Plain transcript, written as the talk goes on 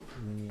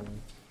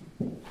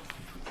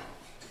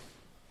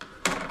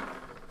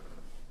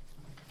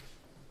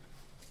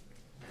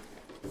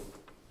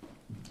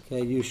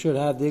Okay, you should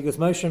have the Igros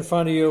Moshe in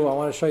front of you. I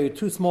want to show you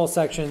two small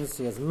sections.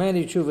 He has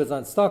many tshuvas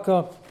on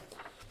tzedakah.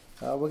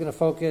 We're going to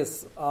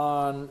focus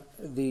on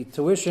the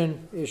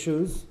tuition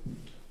issues,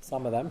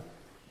 some of them.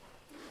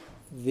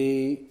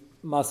 The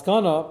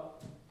maskana,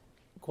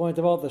 according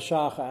to both the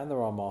Shacha and the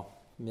Ramah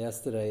from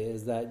yesterday,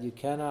 is that you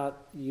cannot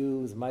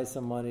use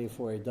Maisa money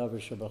for a davar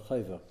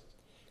shebachayva.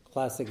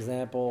 Classic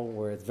example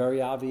where it's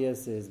very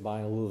obvious is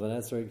buying a lulav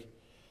and esrog,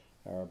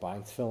 or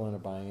buying tefillin, or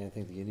buying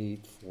anything that you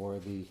need for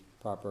the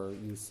proper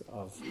use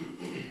of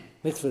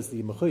mitzvahs that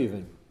you're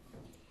mechuyivin.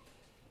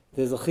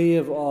 There's a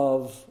chiyuv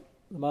of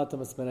l'mata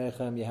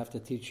misbenechem. You have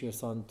to teach your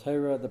son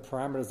Torah, the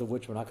parameters of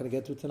which we're not going to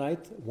get to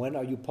tonight. When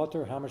are you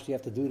potter? How much do you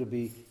have to do to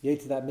be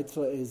yet to that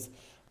mitzvah is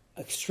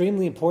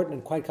extremely important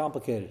and quite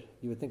complicated.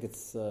 You would think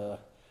it's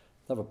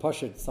never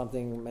pashut,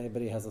 something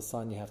anybody has a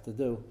son you have to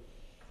do.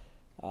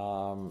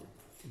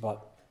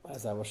 But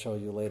as I will show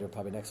you later,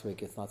 probably next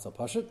week, it's not so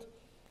pashut.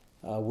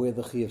 Where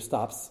the chiyuv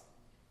stops.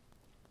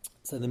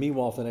 So in the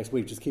meanwhile, for the next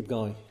week, just keep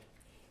going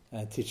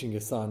and teaching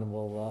your son.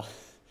 Will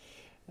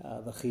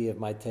the chiyuv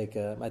might take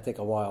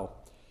a while.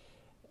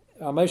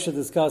 Moshe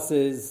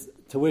discusses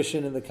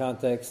tuition in the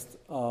context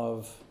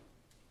of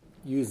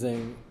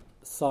using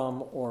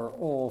some or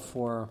all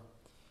for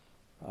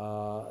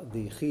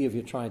the chiyuv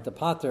you're trying to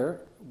pater.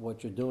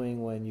 What you're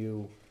doing when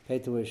you pay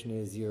tuition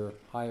is you're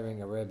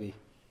hiring a rebbe,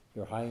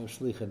 you're hiring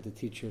shlichim to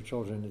teach your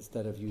children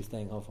instead of you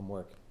staying home from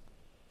work.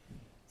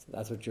 So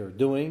that's what you're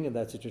doing, and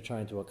that's what you're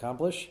trying to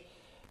accomplish.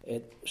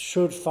 It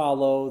should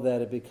follow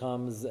that it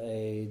becomes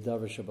a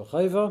davar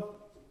shebachayva,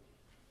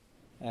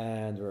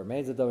 and it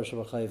remains a davar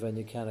shebachayva, and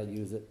you cannot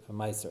use it for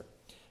meiser.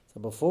 So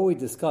before we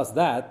discuss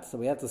that, so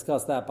we have to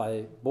discuss that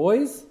by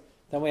boys,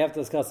 then we have to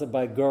discuss it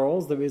by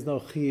girls. There is no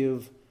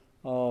chiyuv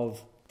of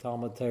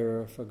Talmud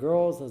Torah for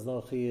girls. There's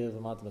no chiyuv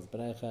of matam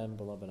benechem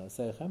below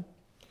benosechem,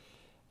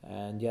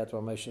 and yet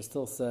Ramesha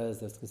still says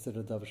that's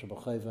considered davar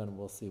shebachayva, and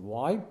we'll see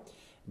why.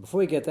 Before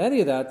we get to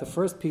any of that, the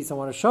first piece I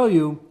want to show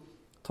you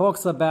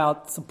talks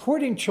about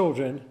supporting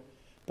children,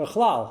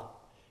 b'chlal,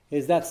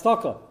 is that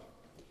tzedakah.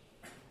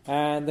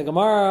 And the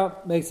Gemara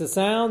makes a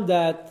sound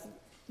that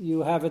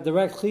you have a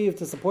direct chiyuv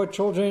to support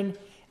children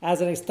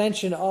as an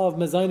extension of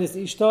mezainis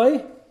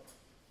ishtoi,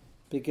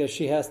 because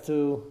she has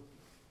to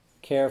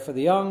care for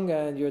the young,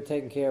 and you're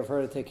taking care of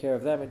her to take care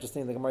of them.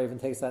 Interesting, the Gemara even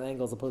takes that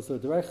angle as opposed to a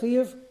direct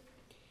chiyuv.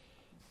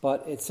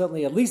 But it's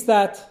certainly at least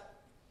that.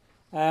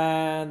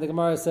 And the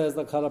Gemara says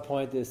the cutoff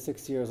point is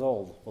 6 years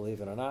old, believe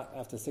it or not.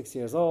 After 6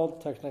 years old,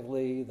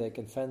 technically they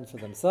can fend for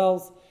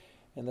themselves.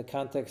 In the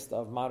context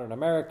of modern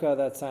America,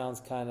 that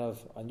sounds kind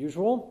of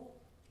unusual.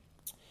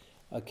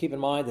 Keep in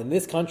mind, in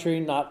this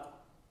country,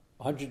 not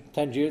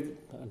 110 years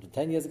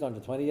ago,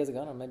 120 years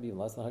ago, or maybe even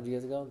less than 100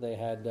 years ago, they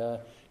had... did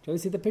you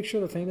see the picture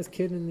of the famous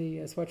kid in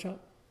the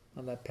sweatshop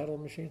on that pedal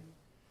machine?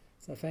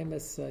 It's a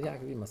famous...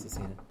 you must have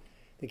seen it.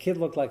 The kid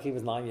looked like he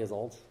was 9 years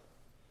old.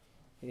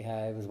 He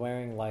was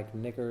wearing like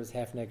knickers,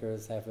 half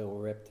it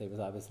were ripped. He was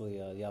obviously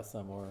a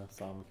Yassam or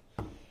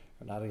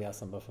not a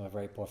Yassam, but from a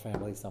very poor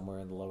family somewhere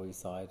in the Lower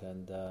East Side.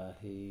 And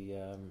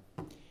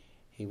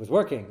he was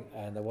working,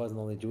 and there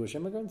wasn't only Jewish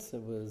immigrants,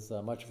 it was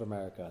much of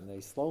America. And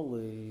they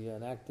slowly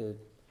enacted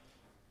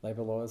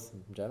labor laws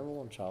in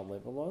general and child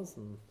labor laws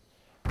and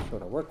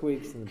shorter work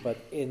weeks. But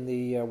in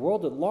the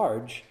world at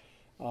large,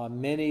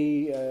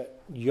 many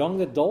young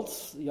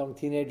adults, young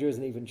teenagers,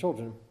 and even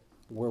children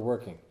were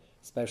working,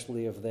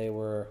 especially if they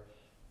were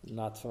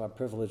not from a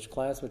privileged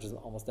class, which is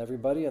almost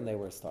everybody, and they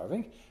were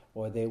starving,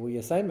 or they were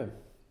Yesayimim,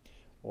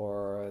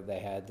 or they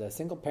had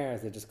single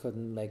parents, they just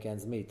couldn't make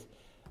ends meet.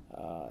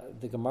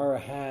 The Gemara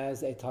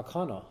has a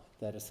takana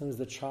that as soon as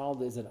the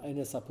child is an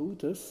Einis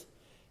Aputus,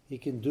 he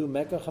can do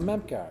Mekach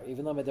HaMemkar.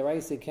 Even though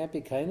Medaraisa can't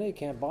be Kaina, he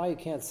can't buy, he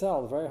can't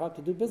sell, it's very hard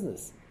to do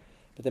business.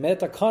 But the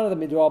made a takana, the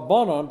Midrash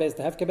Bonon, based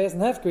on Hefker, based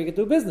on Hefker, he can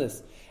do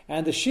business.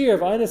 And the shear of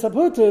Einis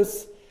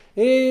Aputus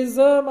is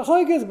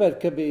machlokes, but it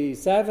could be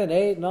 7,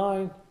 8,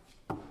 9,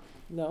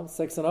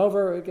 6 and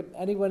over.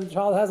 Anyone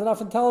child has enough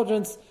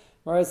intelligence.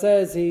 Mara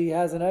says he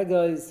has an egg,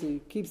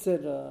 he keeps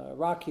it, a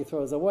rock he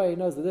throws away, he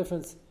knows the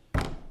difference.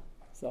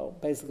 So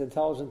basically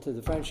intelligent to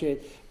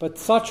differentiate. But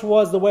such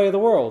was the way of the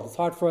world. It's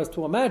hard for us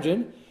to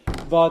imagine,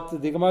 but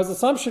the Gemara's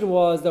assumption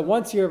was that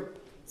once you're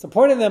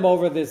supporting them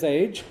over this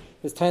age,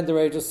 this tender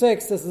age of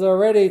 6, this is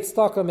already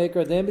tzedakah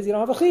maker them, because you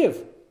don't have a chiyuv.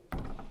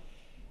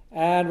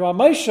 And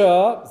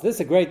Ramesha, this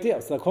is a great deal.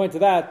 So according to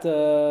that,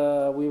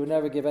 we would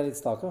never give any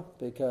tzedakah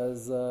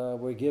because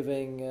we're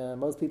giving,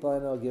 most people I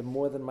know give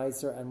more than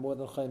meiser and more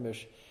than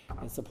chaimish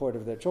in support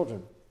of their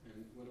children.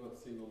 And what about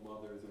single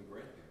mothers and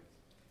grandparents?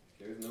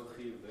 There's no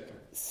chiyuv there.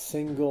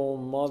 Single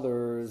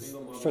mothers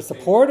for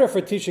support or for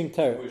teaching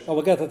Torah? Oh,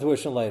 we'll get to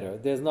tuition later.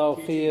 There's no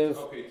chiyuv.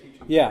 Okay,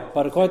 teaching. Yeah,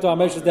 but according to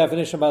Ramesha's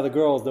definition by the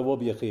girls, there will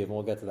be a chiyuv, and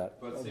we'll get to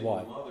that. But single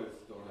Why? mothers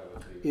don't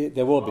have a chiyuv.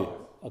 There will be,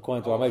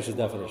 according to Ramesha's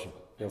definition.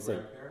 You'll see.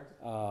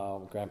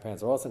 Grandparents?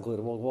 Grandparents are also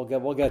included.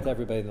 We'll get to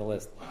everybody in the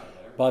list.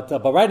 But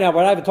right now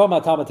we're not even talking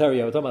about Talmud Torah.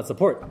 We're talking about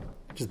support,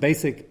 which is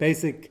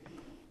basic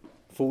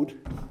food,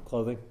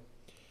 clothing.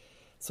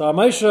 So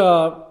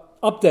Ramesha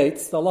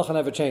updates, the halacha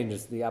never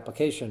changes. The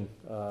application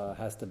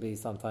has to be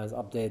sometimes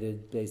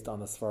updated based on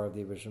the svar of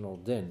the original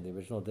din. The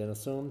original din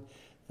assumed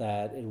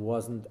that it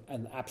wasn't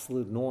an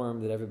absolute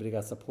norm that everybody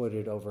got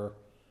supported over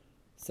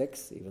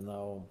 6, even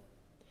though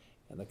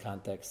in the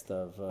context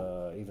of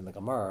even the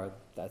Gemara,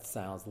 that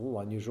sounds a little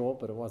unusual,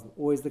 but it wasn't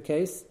always the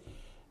case.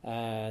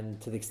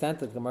 And to the extent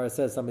that the Gemara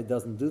says somebody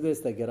doesn't do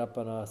this, they get up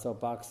on a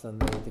soapbox and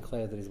they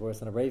declare that he's worse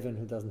than a raven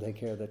who doesn't take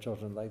care of their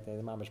children, like they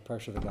mamish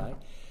pressure the guy.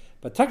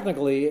 But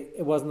technically,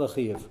 it wasn't a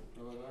chiyuv.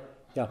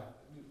 Yeah.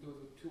 There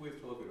was 2 ways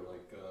to look at it,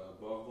 like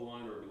above the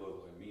line or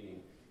below the line,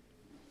 meaning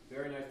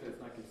very nice that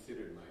it's not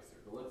considered nicer.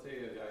 But let's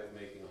say a guy's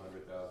making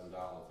 $100,000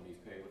 and he's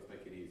paying, let's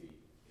make it easy,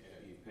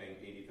 he's paying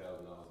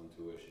 $80,000 in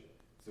tuition.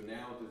 So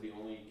now, does he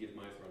only give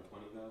nicer on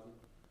 $20,000?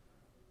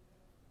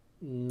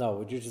 No,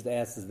 what you just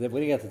asked is that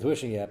we didn't get the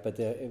tuition yet, but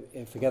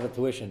if forget the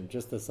tuition,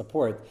 just the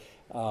support.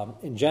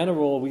 In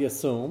general, we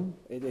assume,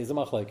 it is a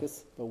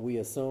machlekes, but we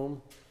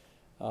assume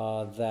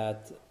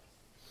that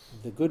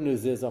the good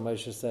news is,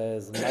 Moshe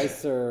says,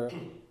 nicer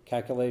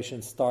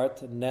calculations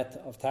start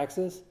net of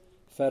taxes,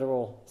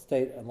 federal,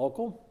 state, and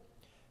local.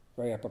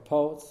 Very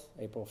apropos, it's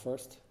April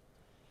 1st,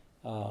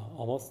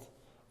 almost.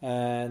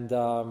 And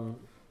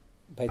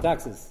pay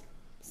taxes.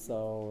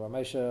 So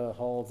Ramesha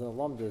holds in the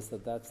lumdus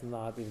that that's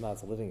not, even though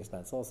it's a living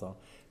expense also,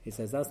 he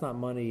says that's not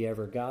money you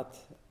ever got,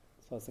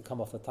 so it's to come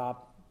off the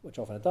top, which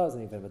often it does,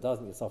 and even if it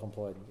doesn't, you're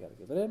self-employed, you got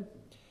to give it in.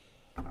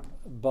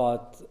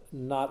 But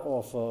not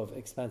off of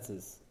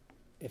expenses.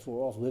 If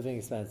we're off living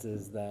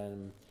expenses,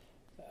 then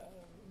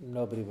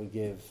nobody would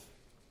give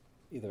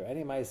either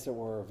any meiser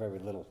or very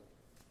little.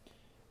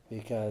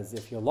 Because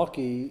if you're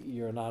lucky,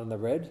 you're not in the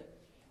red,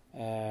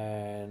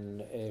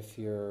 and if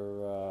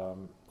you're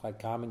quite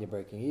common, you're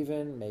breaking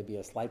even, maybe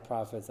a slight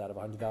profits out of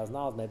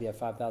 $100,000, maybe you have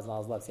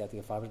 $5,000 left, so you have to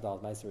get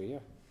 $500 meiser a year.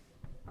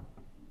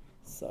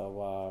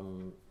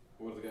 So,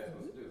 what is the guy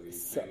supposed to do?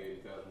 He's paying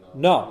 $80,000?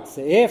 No.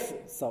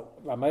 So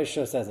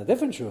Ramesha says a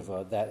different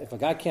tshuva, that if a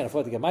guy can't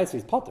afford to get meiser,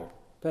 he's potter.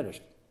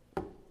 Finished.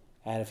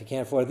 And if he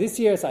can't afford it this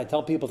year, so I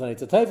tell people to need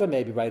to teva,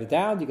 maybe write it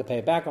down, you can pay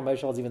it back.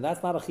 Ramesha holds even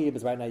that's not a chiyuv,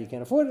 because right now you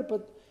can't afford it,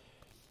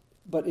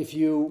 but if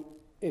you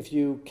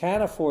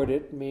can afford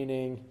it,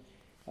 meaning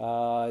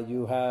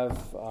you have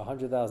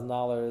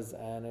 $100,000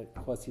 and it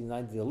costs you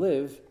 $90 to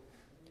live,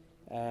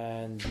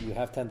 and you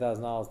have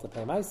 $10,000 to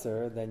pay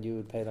meiser, then you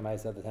would pay the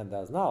meiser the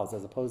 $10,000,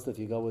 as opposed to if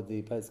you go with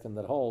the pesachim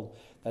that hold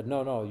that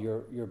no,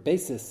 your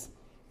basis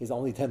is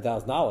only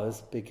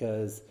 $10,000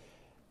 because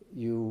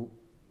you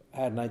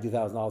had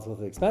 $90,000 worth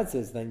of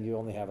expenses, then you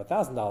only have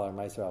 $1,000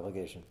 meiser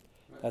obligation.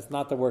 That's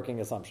not the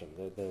working assumption.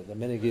 The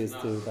minig is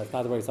to, that's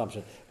not the working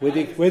assumption. With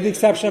the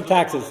exception of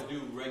taxes.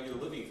 Do regular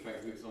living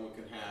expenses, someone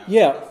can have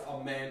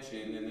a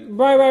mansion and then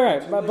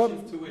right.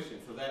 Tuition.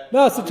 So that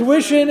no, so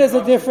tuition is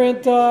a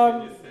different.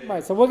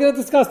 Right. So we're going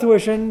to discuss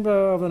tuition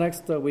over the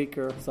next week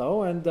or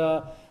so, and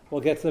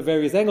we'll get to the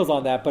various angles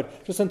on that.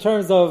 But just in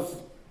terms of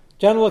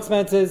general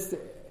expenses,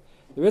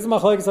 there is a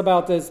machlokes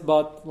about this,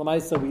 but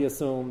l'maisa we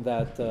assume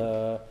that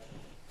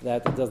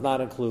that it does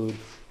not include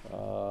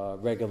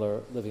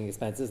regular living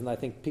expenses, and I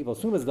think people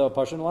assume it's though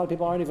portion. A lot of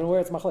people aren't even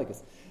aware it's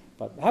machlokes,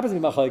 but it happens to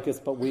be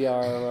machlokes. But we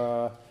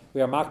are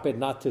makbid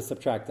not to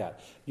subtract that.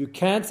 You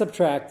can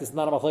subtract. It's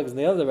not a machlokes in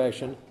the other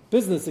direction.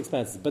 Business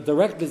expenses, but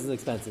direct business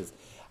expenses.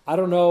 I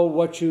don't know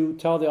what you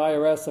tell the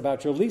IRS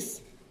about your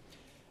lease.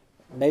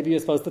 Maybe you're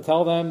supposed to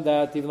tell them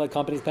that even though the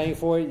company's paying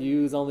for it,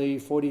 you use only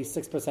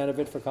 46% of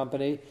it for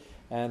company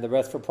and the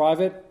rest for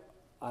private.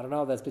 I don't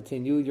know. That's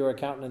between you, your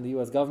accountant, and the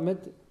U.S.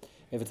 government.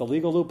 If it's a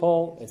legal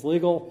loophole, it's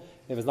legal.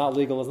 If it's not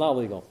legal, it's not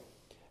legal.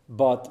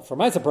 But for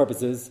MISA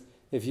purposes,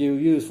 if you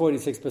use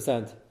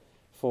 46%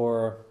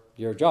 for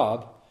your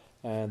job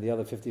and the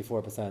other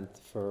 54%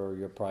 for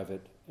your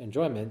private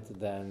enjoyment,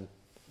 then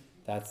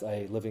that's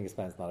a living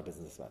expense, not a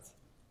business expense.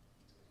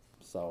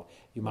 So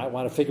you might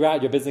want to figure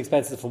out your business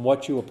expenses from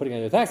what you were putting on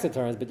your tax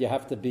returns, but you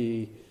have to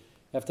be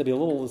a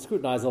little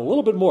scrutinized a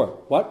little bit more.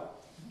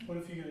 What? What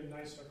if you get a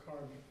nicer car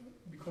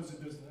because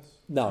of business?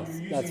 No, so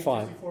you're that's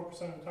fine. 54% of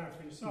the time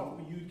for yourself,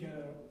 but you'd get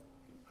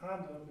a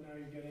Honda, but now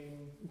you're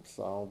getting.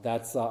 So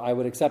that's I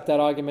would accept that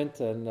argument,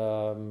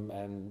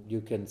 and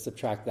you can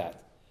subtract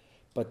that,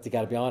 but you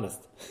got to be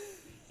honest.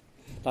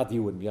 Not that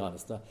you wouldn't be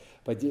honest,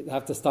 but you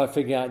have to start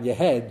figuring out in your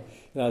head.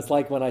 It's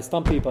like when I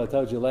stump people. I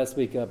told you last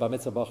week, Bar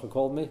Mitzvah Bacha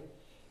called me,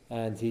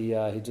 and he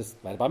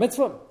just made a Bar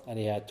Mitzvah, and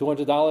he had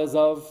 $200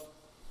 of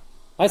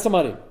ISA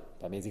money.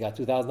 That means he got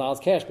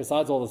 $2,000 cash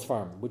besides all this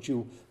farm, which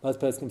most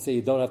people can say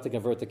you don't have to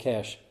convert the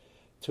cash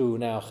to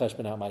now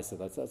cheshbon out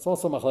ma'aser. That's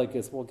also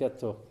machlekes. We'll get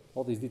to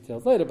all these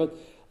details later, but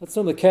let's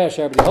assume the cash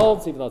everybody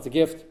holds, even though it's a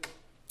gift.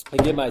 He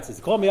gave ma'aser.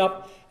 He called me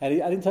up,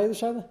 and I didn't tell you the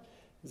shayla.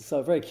 It's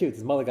very cute.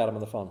 His mother got him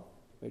on the phone.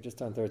 He just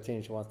turned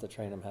 13. She wants to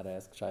train him how to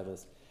ask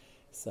shaylas.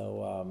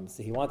 So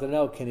he wanted to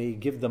know, can he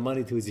give the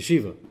money to his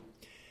yeshiva?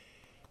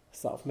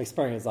 So from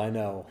experience, I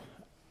know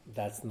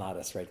that's not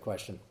a straight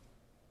question.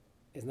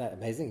 Isn't that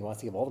amazing? He wants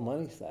to give all the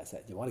money. So I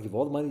said, you want to give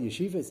all the money to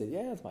yeshiva? He said,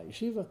 yeah, it's my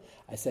yeshiva.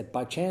 I said,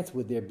 by chance,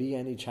 would there be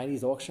any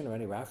Chinese auction or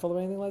any raffle or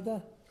anything like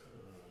that?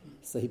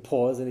 So he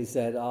paused and he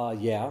said,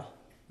 yeah.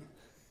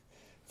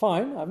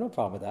 Fine, I have no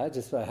problem with that.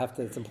 Just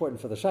it's important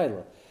for the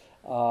shayla.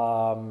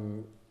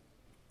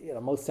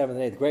 Most 7th and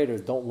 8th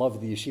graders don't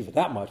love the yeshiva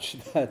that much.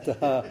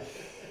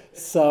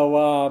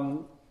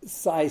 So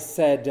I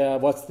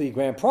said, what's the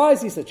grand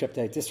prize? He said, trip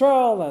to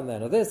Israel, and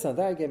then this and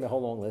that. He gave me a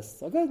whole long list.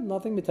 So good,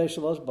 nothing mitay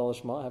shalosh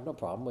balashma. I have no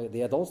problem.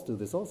 The adults do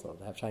this also.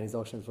 They have Chinese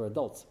auctions for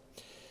adults.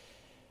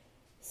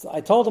 So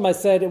I told him, I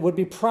said, it would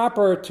be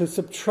proper to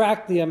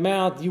subtract the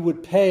amount you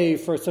would pay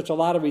for such a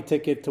lottery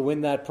ticket to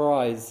win that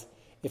prize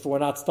if it were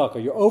not stucco.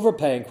 You're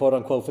overpaying, quote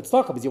unquote, for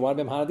stucco because you want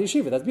to be Mehana the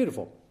yeshiva. That's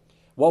beautiful.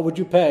 What would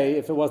you pay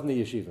if it wasn't the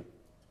yeshiva?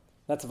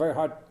 That's a very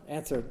hard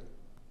answer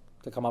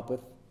to come up with,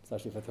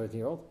 especially for a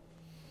 13-year-old.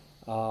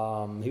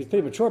 He was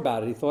pretty mature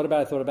about it. He thought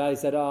about it. He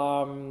said,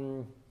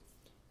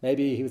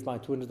 maybe he was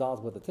buying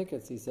 $200 worth of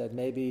tickets. He said,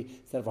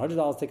 maybe instead of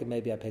 $100 ticket,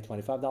 maybe I pay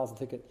 $25 a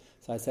ticket.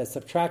 So I said,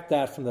 subtract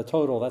that from the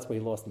total. That's where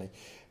he lost me.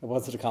 It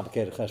wasn't such a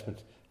complicated cheshbon.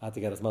 I had to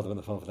get his mother on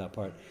the phone for that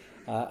part.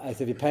 I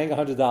said, if you're paying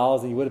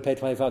 $100 and you would have paid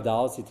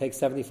 $25, you take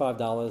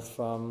 $75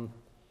 from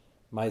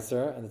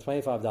Meiser, and the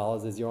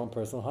 $25 is your own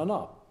personal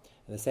hana.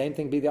 And the same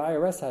thing, the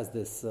IRS has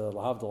this,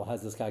 Lahavdil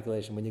has this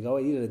calculation. When you go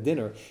eat at a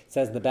dinner, it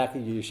says in the back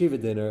of your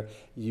yeshiva dinner,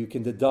 you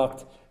can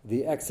deduct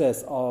the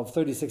excess of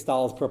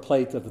 $36 per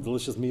plate of the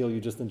delicious meal you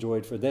just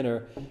enjoyed for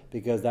dinner,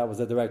 because that was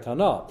a direct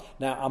hana.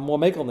 Now, I'm more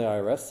makel than the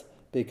IRS,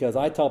 because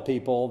I tell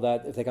people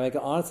that if they can make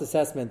an honest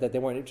assessment that they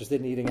weren't interested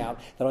in eating out,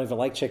 they don't even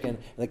like chicken, and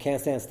they can't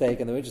stand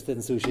steak, and they're interested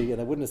in sushi, and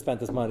they wouldn't have spent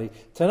this money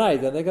tonight,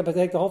 then they're going to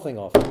take the whole thing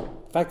off. The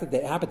fact that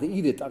they happen to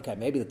eat it, okay,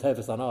 maybe the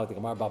tevis, I know, like the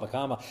Gemara Baba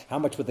Kama, how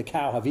much would the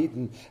cow have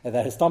eaten, and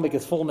that his stomach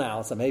is full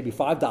now, so maybe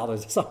 $5 or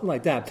something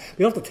like that.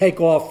 You don't have to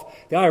take off,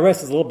 the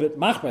IRS is a little bit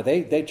machmer,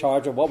 they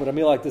charge what would a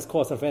meal like this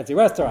cost in a fancy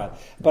restaurant.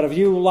 But if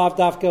you, Lav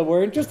Dafka,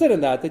 were interested in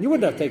that, then you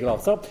wouldn't have taken it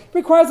off. So it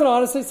requires an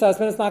honest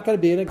assessment, it's not going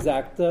to be an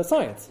exact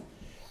science.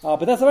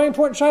 But that's a very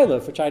important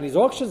shayla for Chinese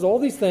auctions, all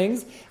these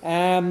things.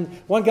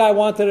 One guy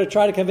wanted to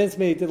try to convince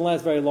me, it didn't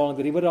last very long,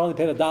 that he would have only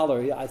paid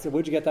 $1. I said,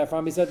 where'd you get that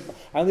from? He said,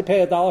 I only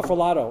pay $1 for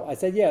lotto. I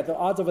said, yeah, the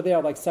odds over there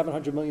are like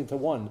 700 million to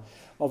 1.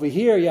 Over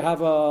here, you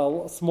have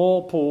a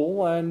small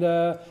pool, and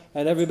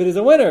everybody's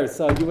a winner,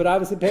 so you would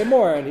obviously pay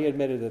more, and he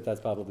admitted that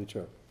that's probably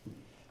true.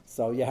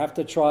 So you have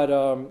to try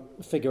to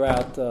figure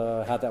out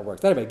how that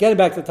works. Anyway, getting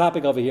back to the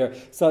topic over here.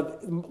 So,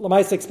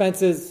 Lamaisa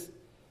expenses,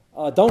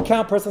 don't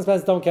count, personal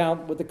expenses don't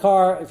count. With the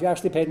car, if you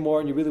actually paid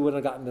more and you really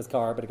wouldn't have gotten this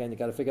car, but again, you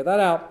got to figure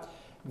that out,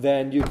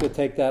 then you could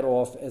take that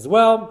off as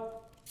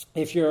well.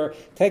 If you're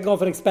taking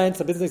off an expense,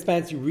 a business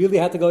expense, you really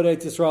had to go to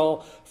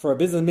Yisrael for a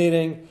business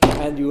meeting,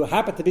 and you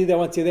happen to be there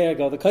once you're there,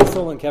 go to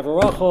Kaisel and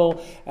Kever Rachel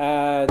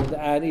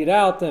and eat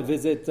out and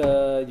visit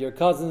your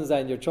cousins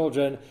and your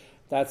children,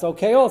 that's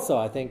okay also.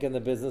 I think in the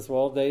business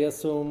world, they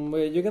assume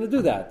you're going to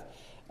do that.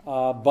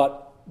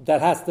 But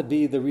that has to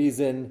be the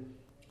reason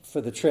for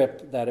the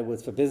trip, that it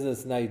was for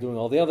business, now you're doing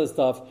all the other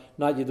stuff,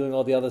 not you're doing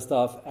all the other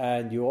stuff,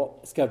 and you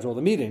schedule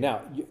the meeting.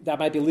 Now, that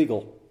might be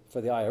legal for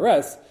the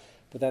IRS,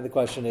 but then the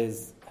question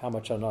is, how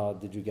much hana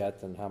did you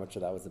get, and how much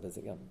of that was the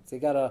business? So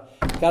you gotta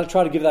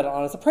try to give that an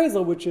honest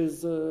appraisal, which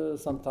is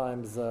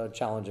sometimes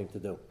challenging to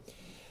do.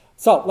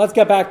 So let's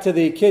get back to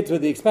the kids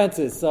with the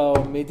expenses. So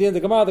Medin the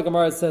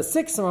Gemara says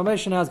 6, and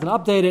Rameshan has been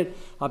updated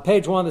on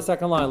page 1, the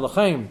second line.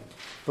 L'chaim,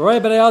 B'rei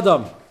b'nei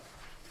Adam,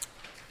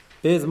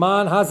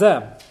 Bizman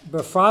hazeh,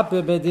 b'frat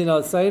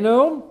b'medina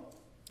seinu,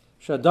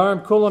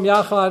 shadarim kulam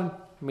yachad,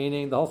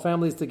 meaning the whole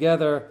family is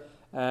together,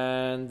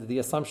 and the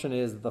assumption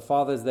is that the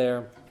father's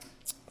there.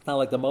 It's not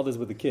like the mothers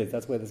with the kids.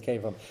 That's where this came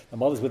from. The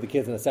mothers with the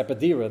kids in a separate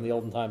dira in the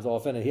olden times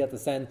often, and he had to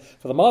send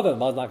for the mother. The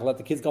mother's not going to let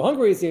the kids go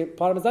hungry. See,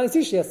 part of his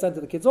dynasty, she has to send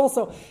to the kids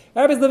also.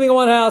 Everybody's living in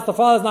one house. The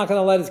father's not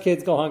going to let his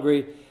kids go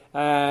hungry,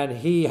 and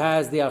he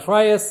has the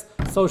achrayas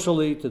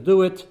socially to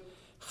do it.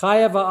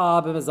 Chayav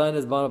ha'ab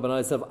b'mezaynis b'no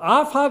b'naisav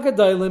af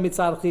ha'gadaylim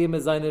mitzad chiyim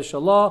mezaynis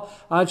shalah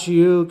ad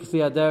shiyu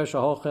k'fi ader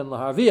shahochen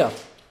laharviyah.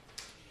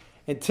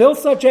 Until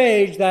such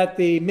age that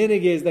the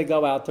minig is they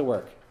go out to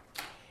work.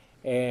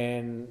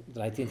 In the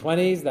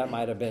 1920s, that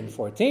might have been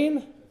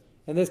 14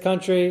 in this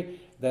country.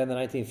 Then the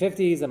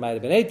 1950s, it might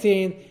have been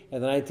 18.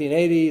 In the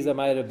 1980s, it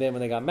might have been when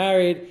they got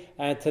married.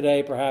 And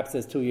today, perhaps,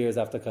 it's 2 years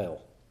after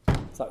Kail.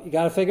 So you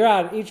got to figure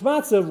out each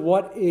matzav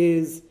what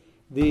is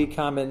the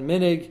common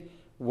minig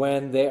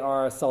when they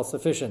are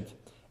self-sufficient.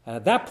 And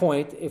at that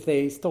point, if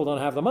they still don't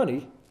have the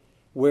money,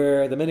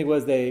 where the minig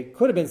was they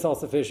could have been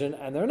self-sufficient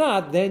and they're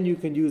not, then you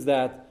can use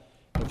that.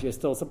 If you're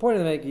still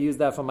supporting them, you can use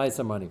that for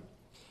Maisa money.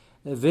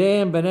 If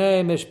they don't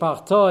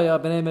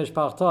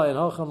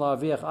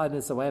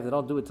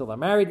do it till they're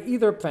married,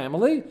 either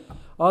family,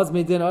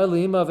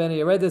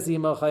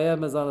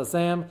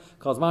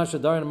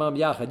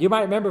 you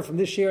might remember from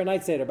this year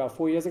night Seder about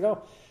 4 years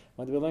ago,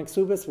 when we learned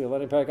Ksubis, we were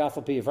learning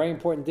Parak P, a very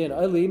important din.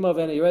 A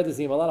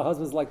lot of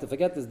husbands like to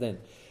forget this din.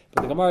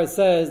 But the Gemara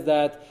says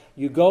that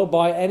you go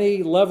by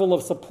any level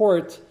of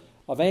support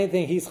of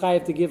anything he's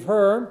chayav to give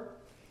her,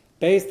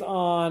 based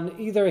on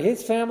either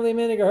his family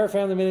minig or her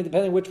family minig,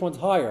 depending which one's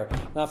higher.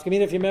 Now, if you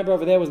remember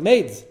over there was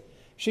maids.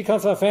 She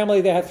comes from a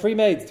family that had 3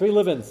 maids, 3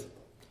 live-ins.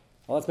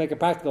 Well, let's make it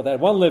practical. They had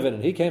one live-in,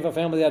 and he came from a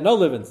family that had no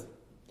live-ins.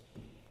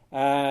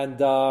 And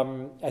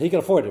he can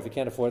afford it. If he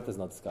can't afford it, there's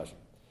no discussion.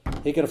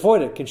 He can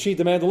afford it. Can she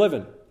demand a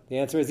live-in? The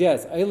answer is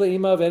yes.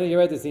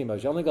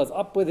 She only goes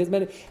up with his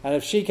many. And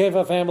if she came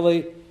from a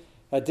family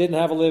that didn't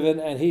have a live-in,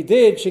 and he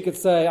did, she could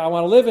say, I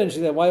want to live in. She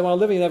said, why do you want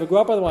to live in? You never grew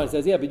up otherwise. He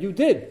says, yeah, but you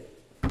did.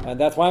 And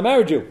that's why I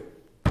married you.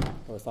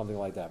 Or something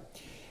like that.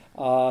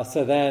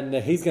 So then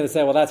he's going to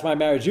say, well, that's why I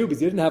married you,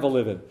 because you didn't have a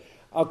live-in.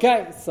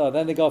 Okay, so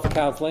then they go for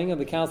counseling,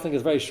 and the counseling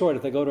is very short.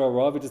 If they go to a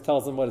Rav, he just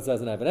tells them what it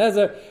says in Even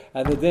Ezer,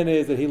 and the din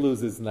is that he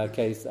loses in that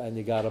case, and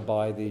you got to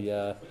buy the,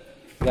 you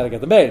got to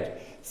get the maid.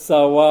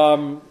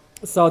 So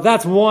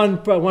that's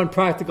one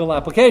practical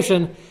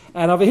application.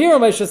 And over here,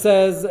 Moshe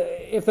says,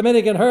 if the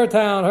minig in her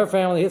town, her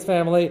family, his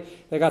family,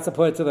 they got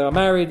support till they were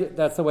married,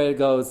 that's the way it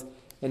goes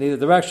in either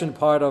direction,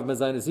 part of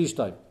Mezainis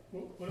Ishtay.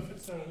 What if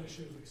it's not an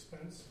issue of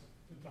expense,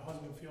 that the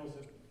husband feels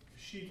that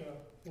Shita,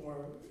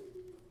 or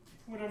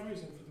for whatever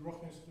reason, for the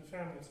ruchness of the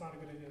family, it's not a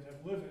good idea to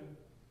have live-in?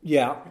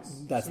 Yeah,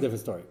 that's a different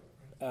story.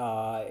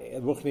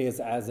 Ruchni is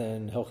as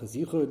in Hilchas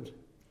Yichud,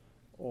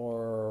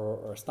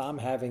 or Stam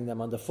having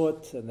them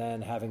underfoot, and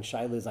then having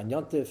Shailas on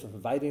Yontif,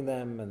 inviting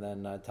them, and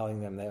then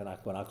telling them they're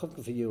not going out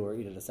cooking for you, or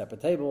eat at a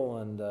separate table,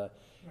 and there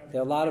are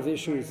a lot of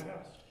issues.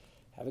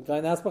 Having guy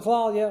in the house,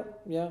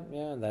 yeah,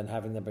 and then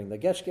having them bring the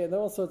geshke. There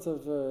are all sorts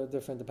of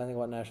different, depending on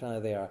what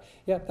nationality they are.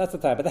 Yeah, that's the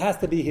type. But it has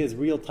to be his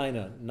real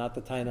taina, not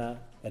the taina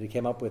that he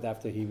came up with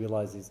after he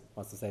realized he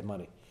wants to save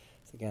money.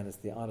 So again, it's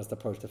the honest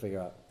approach to figure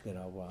out.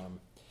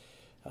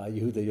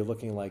 Yehuda, you're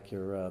looking like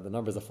the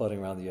numbers are floating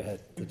around in your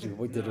head. Did your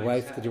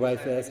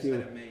wife ask you? I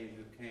had a maid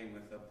who came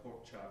with a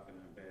pork chop in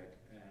her bag.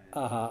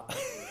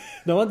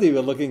 No wonder you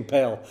were looking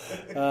pale.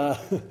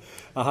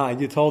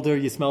 And you told her,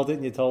 you smelled it,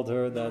 and you told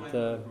her that. No,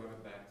 I brought her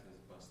back to the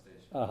bus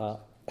station.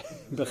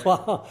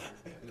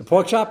 The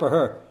pork chop or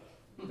her?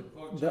 The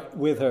pork chop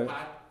with her.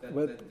 Pot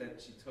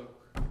that she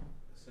took.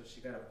 So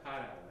she got a pot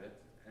out of it,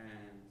 and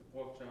the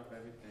pork chop,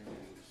 everything, and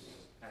she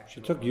was packed.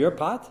 She took your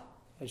pot,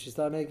 and she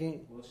started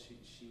making. Well, she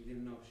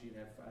didn't know she'd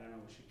have. I don't know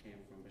where she came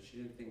from, but she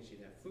didn't think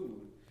she'd have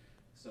food.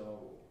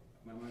 So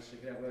my mom, she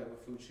could have whatever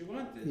food she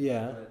wanted.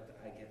 Yeah. But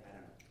I don't know.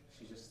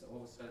 She just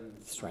all of a sudden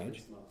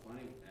strange. Smelled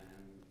funny,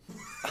 and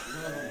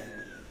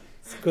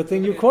It's a good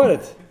thing you caught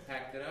it.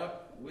 Packed it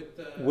up with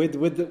the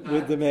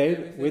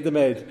maid. With the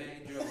maid.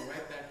 Drove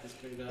right back to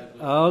Spring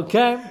Valley.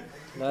 Okay,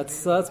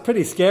 that's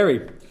pretty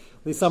scary.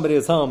 At least somebody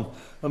is home.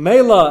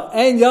 Mela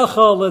and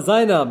Yachal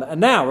Lezainam.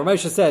 And now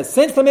Ramesha says,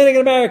 since the minig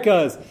in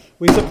Americas,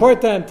 we support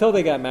them till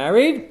they get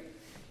married.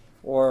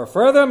 Or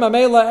further,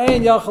 Mamela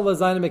and Yachal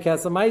Lezainam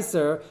Mekasa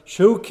Meiser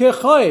Shu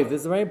Kichoiv.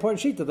 This is a very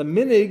important sheet. The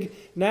minig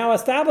now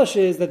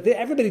establishes that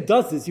everybody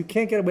does this. You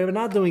can't get away with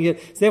not doing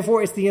it. So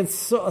therefore, it's the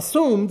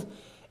assumed,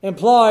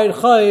 implied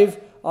chayv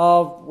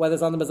of whether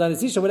it's on the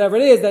Mezainis Isha, whatever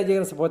it is, that you're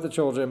going to support the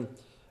children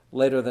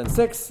later than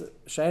 6.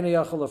 She'ena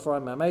Yachal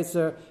Lefroim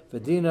Meiser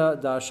Vedina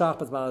Da Shach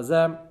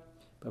Bezmanazem.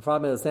 If they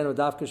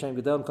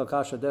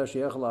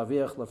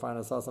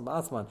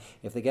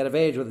get of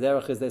age with the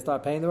derech is they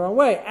start paying their own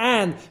way,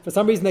 and for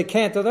some reason they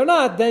can't or they're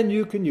not, then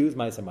you can use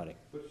Maisa money.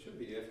 But it should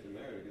be after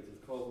marriage because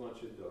it's called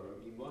Machid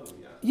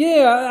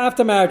Yeah,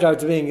 after marriage, I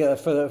was doing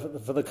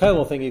for the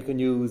Kollel thing. You can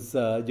use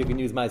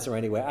Maisa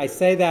anyway. I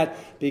say that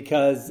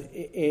because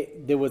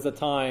there was a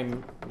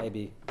time,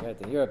 maybe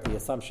in Europe, the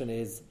assumption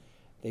is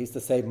they used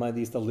to save money, they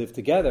used to live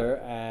together,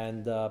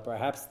 and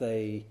perhaps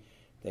they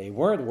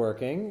weren't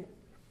working.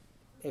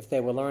 If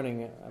they were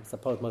learning, I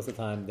suppose most of the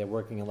time they're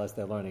working unless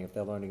they're learning. If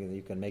they're learning, then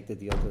you can make the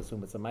deal to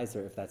assume it's a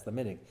meiser if that's the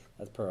minig.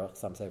 That's per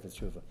some sefer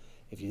tshuva.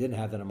 If you didn't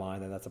have that in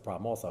mind, then that's a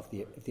problem also.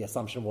 If the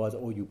assumption was,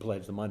 you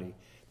pledged the money,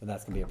 then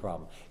that's going to be a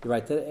problem. You're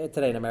right.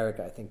 Today in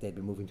America, I think they'd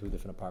be moving to a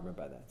different apartment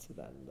by then. So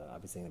then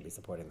obviously going to be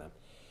supporting them.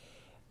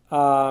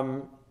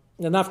 The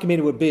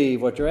nafkamina would be,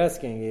 what you're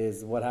asking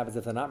is, what happens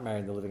if they're not married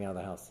and they're living out of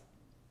the house?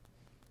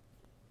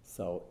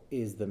 So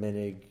is the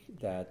minig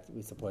that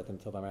we support them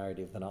until they're married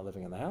if they're not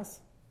living in the house?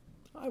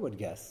 I would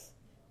guess.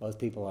 Most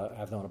people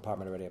have their own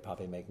apartment already, are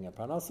probably making a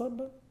parnasa,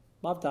 but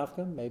Mav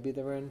Dafka, maybe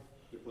they're in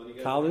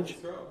college.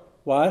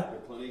 What? There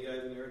are plenty of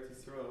guys in Eretz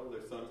Yisrael.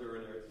 Their sons are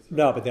in Eretz Yisrael.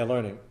 No, but they're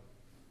learning.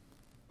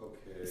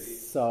 Okay.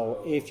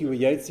 So if you were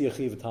Yetzi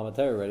Yechiv Talmud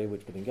Torah already,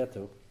 which we didn't get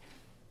to,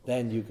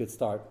 then you could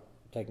start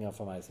taking up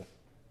from Isaac.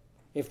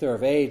 If they're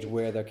of age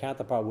where their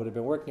counterpart would have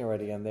been working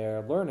already and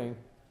they're learning,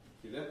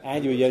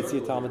 and you're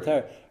Yetzi Talmud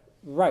Torah.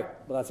 Right.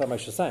 Well, that's what I'm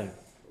just saying.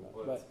 So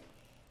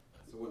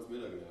what's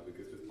minhag now?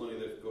 Because there's plenty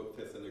that go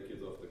send their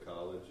kids off to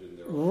college and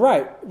they're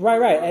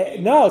right.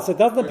 No, so it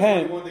doesn't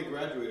depend. When they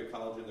graduate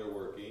college and they're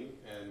working,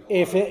 and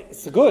if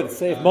it's good,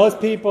 so if most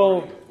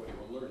people,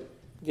 learning.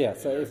 Yeah.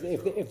 So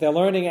if they're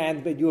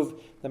learning, but you have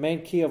the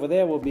main key over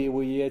there will be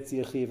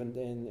Yetzi Yechiv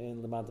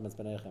in Lemantim and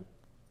Spenechem,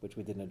 which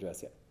we didn't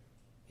address yet.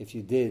 If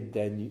you did,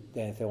 then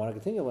if they want to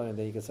continue learning,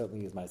 then you can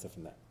certainly use Ma'aser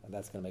from that, and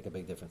that's going to make a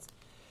big difference.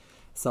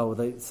 So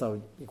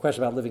your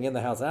question about living in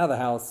the house and out of the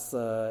house,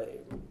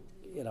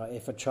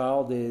 if a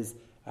child is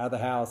out of the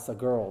house, a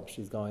girl,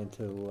 she's going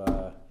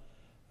to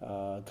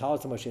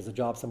college somewhere, she has a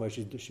job somewhere,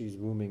 she's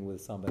rooming with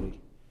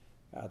somebody,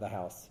 out of the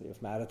house. If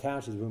from out of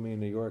town, she's rooming in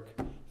New York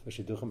for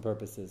shidduchim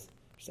purposes.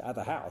 She's out of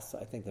the house.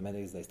 I think the many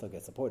days they still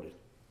get supported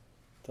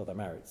until they're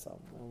married. So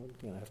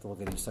I have to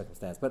look at each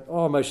circumstance. But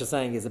all Moshe is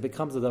saying is it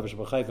becomes a davar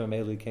shebachayva,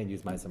 maybe you can't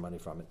use ma'aser money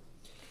from it.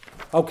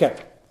 Okay,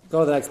 go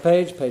to the next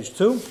page, page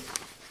 2.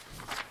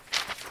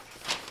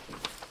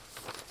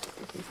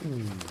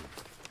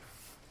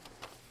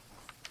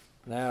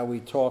 Now we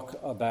talk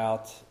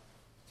about,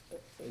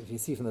 if you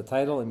see from the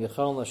title, Im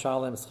Yichon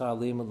L'Shalem Schar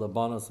Limud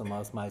L'Banos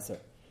Amas Ma'aser.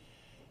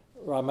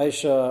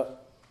 Ramesha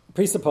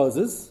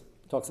presupposes,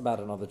 talks about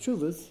it in other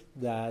tshuvas,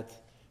 that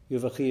you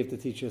have a chiyuv to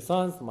teach your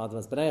sons,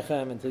 L'Madmas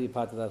B'nechem, until you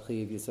part of that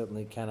chiyuv, you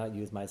certainly cannot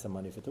use ma'aser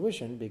money for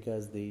tuition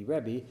because the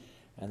Rebbe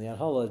and the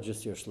Anhola is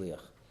just your shliach.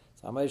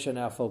 So Ramesha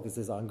now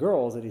focuses on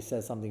girls, and he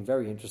says something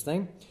very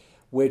interesting,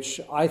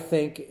 which I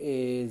think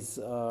is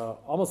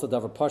almost a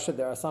davar pasha.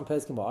 There are some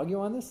pesachim who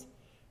argue on this,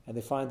 and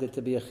they find it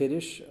to be a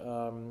chiddush.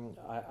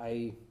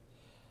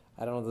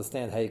 I don't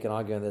understand how you can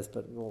argue on this,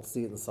 but we'll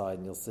see it inside,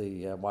 and you'll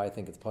see why I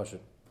think it's pasha.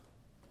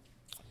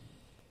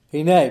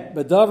 Hinei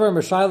bedavar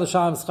m'shay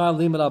l'sham schar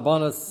limud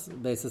abanos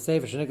beis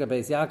hasefer shenikra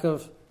beis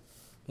Yaakov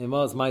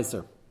mimoz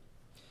meiser.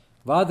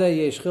 Vade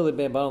yesh chili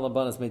ben banon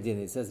labanos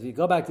medina. He says if you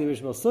go back to the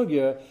Yishmael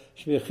sugya,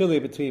 should be a chili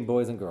between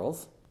boys and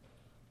girls.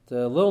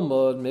 The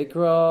Lilmud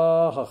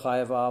Mikra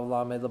Hachayev Av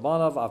Lamed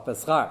Labanov Av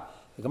Peschar.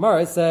 The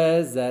Gemara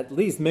says that at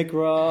least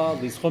Mikra,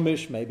 at least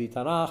Chumash, maybe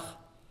Tanakh,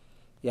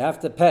 you have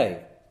to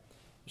pay.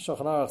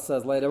 Shulchan Aruch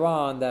says later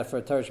on that for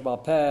a Torah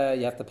Shabbal Peh,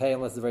 you have to pay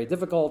unless it's very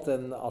difficult,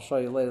 and I'll show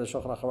you later the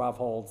Shulchan Aruch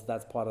holds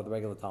that's part of the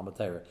regular Talmud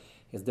Torah.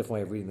 He has a different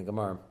way of reading the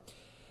Gemara.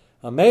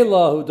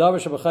 Ameila who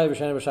davar shebachayev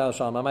v'shein b'shal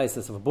shalom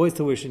ma'aser. So for boys'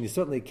 tuition, you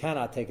certainly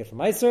cannot take it from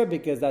ma'aser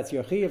because that's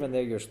your chiyuv and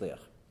they're your shliach.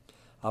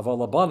 Aval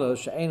labanos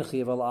she'ein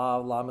chiyuv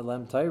al lamed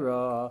lem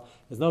Torah.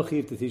 There's no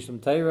chiyuv to teach them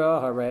Torah.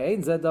 Harei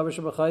ein zed davar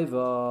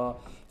shebachayva.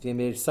 If you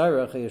made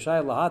sarach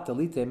yishai lahat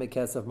talite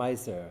mekesef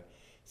ma'aser.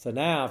 So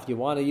now, if you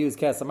want to use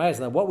kesef ma'aser,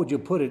 then what would you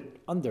put it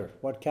under?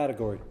 What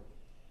category?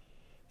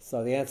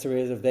 So the answer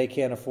is, if they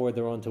can't afford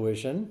their own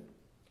tuition,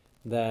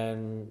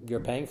 then you're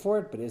paying for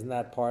it. But isn't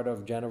that part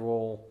of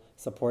general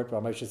support?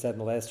 Ramesha said in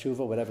the last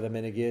tshuva, whatever the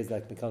minig is,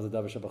 that becomes a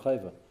davar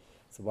shebachayva.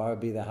 So why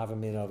would be the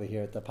havamin over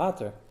here at the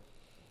pater?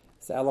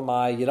 So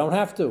Elamai, you don't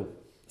have to.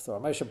 So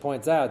Ramesha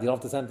points out, you don't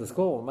have to send to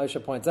school.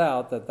 Ramesha points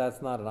out that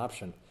that's not an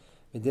option.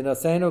 Medina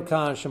seinu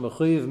kan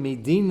shemechuyev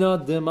medina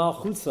de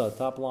malchusa,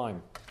 top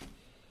line.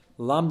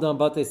 Lamdan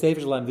batei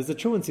sefer shalem. There's a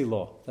truancy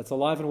law that's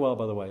alive and well,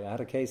 by the way. I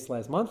had a case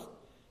last month,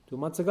 2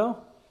 months ago.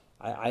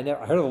 I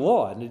never heard of the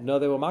law. I didn't know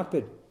they were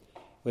makpid.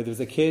 Where there was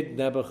a kid,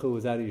 Nebuch, who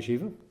was out of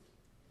yeshiva,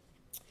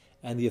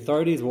 and the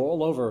authorities were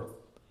all over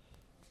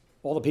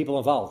all the people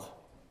involved.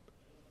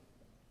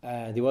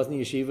 And he wasn't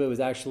in yeshiva. It was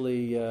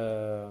actually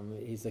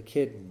he's a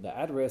kid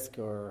at risk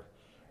or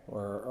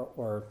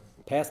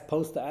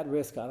post at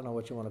risk. I don't know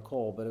what you want to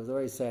call, but it was a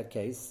very sad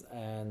case.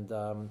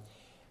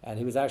 And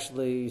he was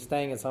actually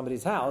staying in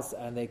somebody's house,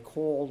 and they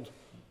called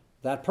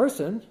that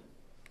person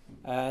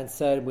and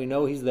said, "We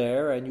know he's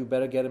there, and you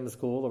better get him to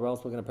school, or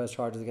else we're going to press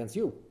charges against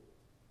you."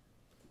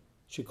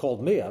 She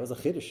called me. I was a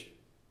chiddush.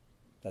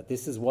 That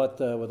this is what,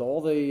 with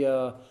all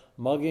the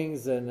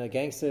muggings and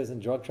gangsters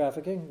and drug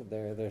trafficking,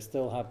 they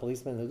still have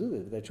policemen who do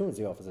this. They're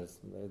truancy officers.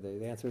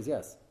 The answer is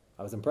yes.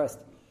 I was impressed.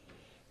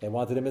 They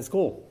wanted him in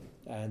school,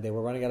 and they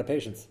were running out of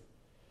patience.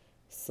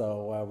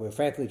 So we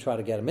frantically tried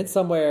to get him in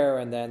somewhere,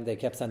 and then they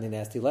kept sending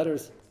nasty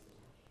letters.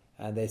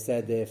 And they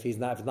said if it's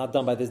not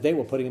done by this date,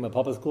 we're putting him in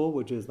public school,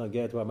 which is not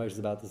get to what Moshe is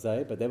about to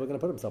say, but they were going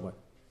to put him somewhere.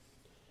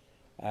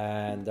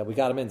 And we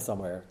got him in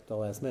somewhere at the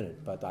last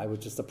minute. But I was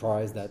just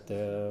surprised that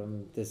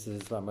this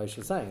is what Moshe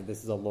is saying.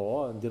 This is a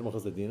law, and din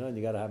machuz ledina, and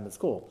you got to have him in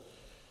school.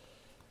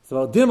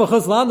 So din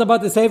machuz land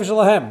about the sefer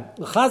shalahem.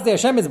 L'chaz de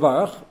Hashem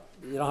Yisbarach.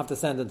 You don't have to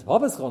send it to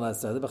public school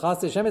necessarily. L'chaz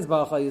de Hashem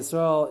Yisbarach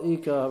Yisrael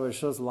ika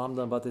harishus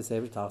lamda about the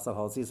sefer tachsal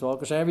halzi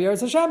Yisrael kashem v'yeretz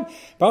Hashem.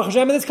 Baruch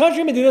Hashem in this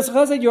country, Medinas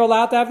Chesed, you're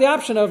allowed to have the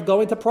option of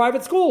going to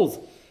private schools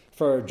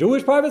for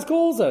Jewish private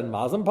schools and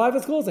Muslim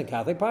private schools and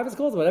Catholic private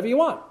schools, whatever you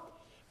want.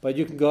 But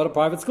you can go to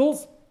private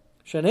schools.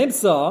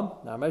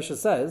 Shenimsa, now Moshe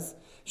says,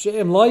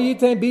 She'im lo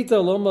yitem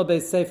bita loma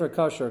beis sefer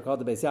kosher called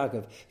the Beis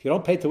Yaakov. If you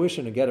don't pay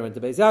tuition and get her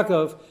into Beis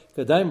Yaakov,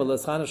 k'daim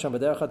l'schana sham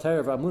b'derech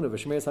ha'torah v'amuna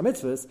v'shmiras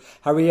ha'mitzvahs,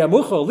 hari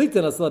yamucho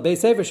litin as l'beis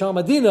sefer shal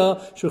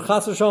madina shu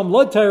chas v'sham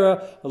lo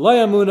torah lo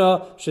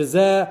yamuna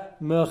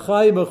shezeh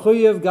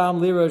mechuyev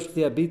gam lirosh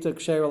t'yabita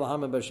ksher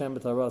l'hamim b'shem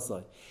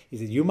b'tarasai. He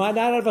said, you might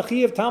not have a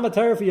chiyuv Talmud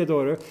Torah for your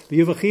daughter, but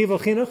you have a chiyuv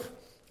of chinuch,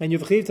 and you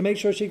have a chiyuv to make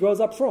sure she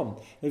grows up from.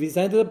 If you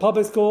send her to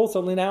public school,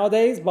 certainly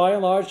nowadays, by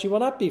and large, she will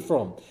not be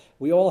from.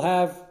 We all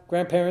have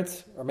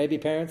grandparents, or maybe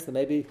parents, and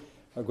maybe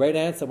our great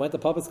aunts that went to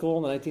public school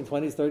in the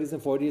 1920s, 30s,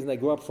 and 40s, and they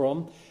grew up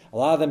from. A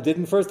lot of them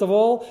didn't, first of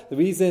all. The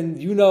reason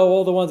you know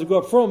all the ones who grew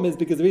up from is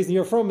because the reason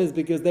you're from is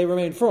because they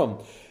remained from.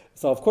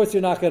 So, of course,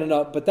 you're not going to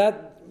know. But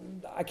that,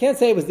 I can't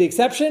say it was the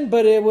exception,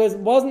 but it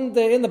wasn't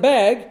in the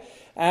bag,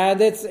 and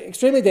it's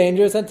extremely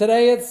dangerous, and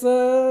today it's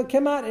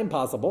kemat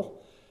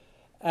impossible.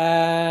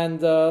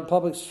 And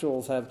public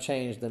schools have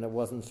changed, and it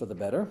wasn't for the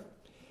better.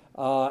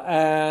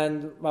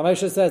 And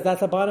Ramesha says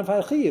that's a bottom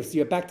five chiv. So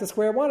you're back to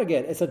square one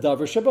again. It's a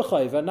davar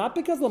shebachayva, not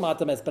because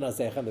lamata mes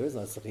benasechem, there is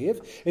no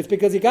chiv. It's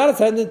because you got to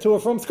send it to or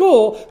from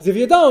school. Because if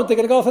you don't, they're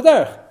going to go for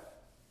derech.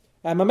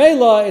 And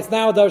mamela, it's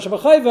now a davar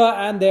shebachayva,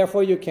 and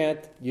therefore you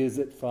can't use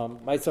it from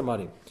meiser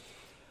money.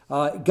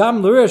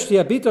 Gam lurish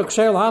diabito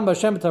ksheil ham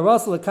b'shem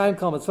taras l'kaim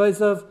kol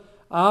mitzvaysev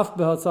af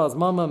behotzaz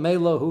mama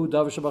mela hu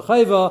davar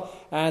shebachayva,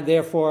 and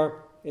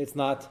therefore it's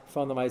not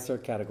from the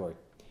meiser category.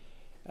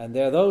 And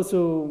there are those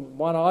who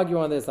want to argue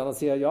on this. I don't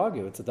see how you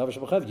argue. It's a davar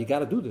shebachayva. You got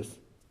to do this.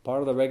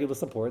 Part of the regular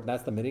support, and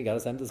that's the minute you got to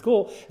send them to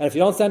school. And if you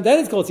don't send them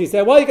to school, so you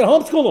say, well, you can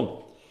homeschool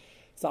them.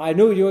 So I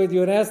knew you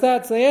would ask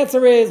that. So the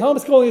answer is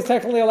homeschooling is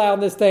technically allowed in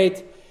this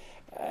state.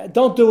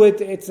 Don't do it.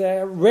 It's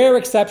rare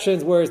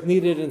exceptions where it's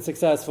needed and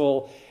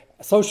successful.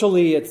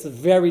 Socially, it's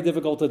very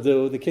difficult to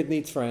do. The kid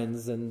needs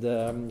friends, and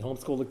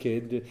homeschool the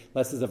kid,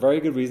 unless there's a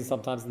very good reason,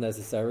 sometimes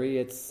necessary.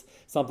 It's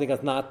something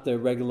that's not the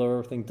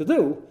regular thing to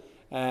do.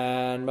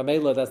 And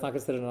Mamela, that's not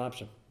considered an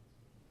option.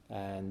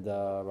 And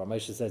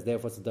Ramesha says,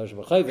 therefore, it's a davar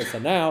shebachayva. So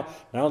now,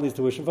 not only is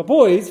tuition for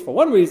boys, for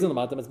one reason,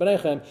 l'matam es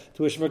benechem,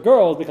 tuition for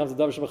girls becomes a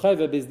davar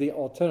shebachayva because the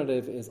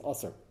alternative is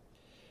aser.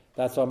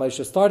 That's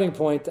Ramesha's starting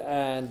point,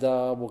 and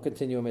we'll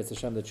continue in Mitzvah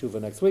Hashem the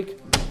tshuva next week.